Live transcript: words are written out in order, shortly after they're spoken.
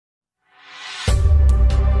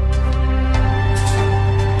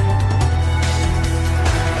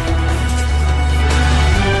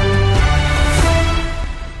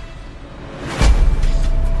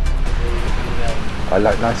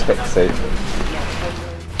like nice thick soup.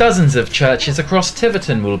 Dozens of churches across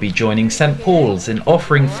Tiverton will be joining St Paul's in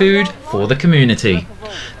offering food for the community.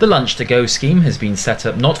 The Lunch2Go scheme has been set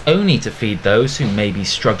up not only to feed those who may be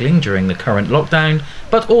struggling during the current lockdown,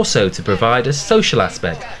 but also to provide a social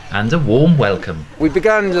aspect and a warm welcome. We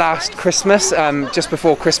began last Christmas, just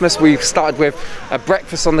before Christmas. We started with a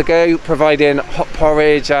breakfast on the go, providing hot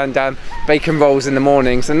porridge and bacon rolls in the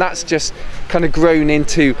mornings, and that's just kind of grown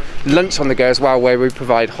into lunch on the go as well, where we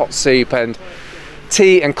provide hot soup and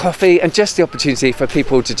tea and coffee, and just the opportunity for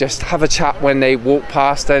people to just have a chat when they walk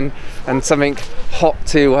past, and something hot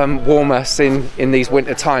to warm us in these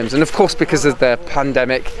winter times. And of course, because of the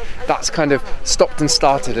pandemic, that's kind of stopped and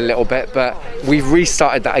started a little bit, but we've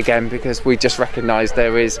restarted that again because we just recognise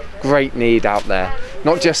there is great need out there,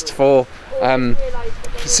 not just for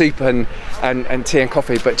soup and tea and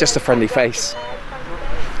coffee, but just a friendly face.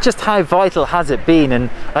 Just how vital has it been, and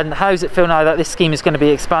how does it feel now that this scheme is going to be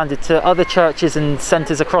expanded to other churches and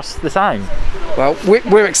centres across the town? Well,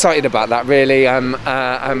 we're excited about that, really.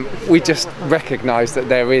 We just recognise that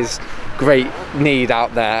there is great need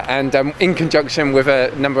out there, and in conjunction with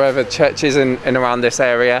a number of other churches in and around this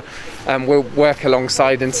area, we'll work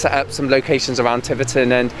alongside and set up some locations around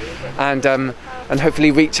Tiverton, and hopefully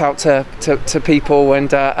reach out to people and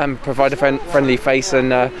provide a friendly face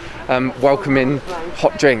and welcoming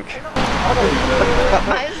hot drink.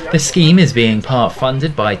 The scheme is being part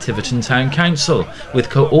funded by Tiverton Town Council, with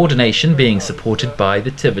coordination being supported by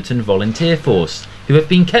the Tiverton Volunteer Force, who have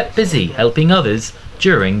been kept busy helping others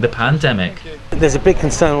during the pandemic. There's a big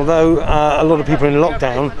concern, although a lot of people are in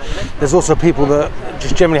lockdown, there's also people that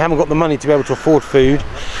just generally haven't got the money to be able to afford food,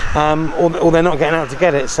 or they're not getting out to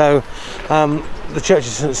get it. So the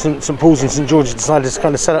churches at St Paul's and St George's decided to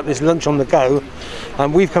kind of set up this lunch on the go.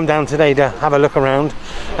 We've come down today to have a look around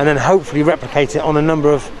and then hopefully replicate it on a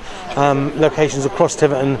number of locations across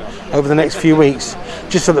Tiverton over the next few weeks,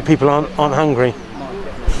 just so that people aren't hungry.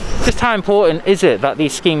 Just how important is it that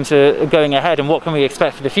these schemes are going ahead, and what can we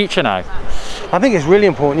expect for the future now? I think it's really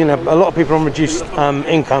important. You know, a lot of people are on reduced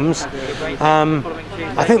incomes.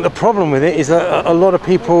 I think the problem with it is that a lot of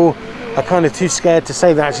people are kind of too scared to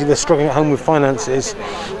say that actually they're struggling at home with finances.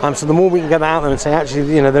 So the more we can get out there and say,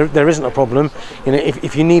 actually, you know, there isn't a problem. You know,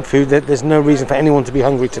 if you need food, there's no reason for anyone to be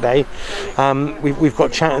hungry today. We've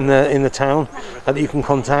got chat in the town that you can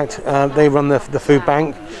contact. They run the food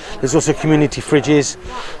bank. There's also community fridges,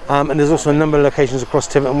 and there's also a number of locations across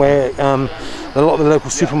Tiverton where a lot of the local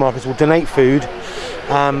supermarkets will donate food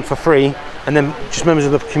for free, and then just members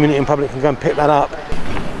of the community and public can go and pick that up.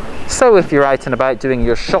 So if you're out and about doing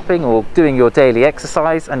your shopping or doing your daily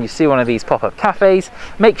exercise and you see one of these pop-up cafes,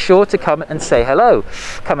 make sure to come and say hello.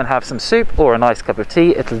 Come and have some soup or a nice cup of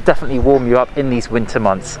tea. It'll definitely warm you up in these winter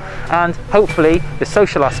months. And hopefully the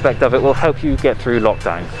social aspect of it will help you get through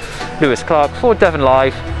lockdown. Lewis Clark for Devon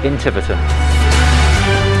Live in Tiverton.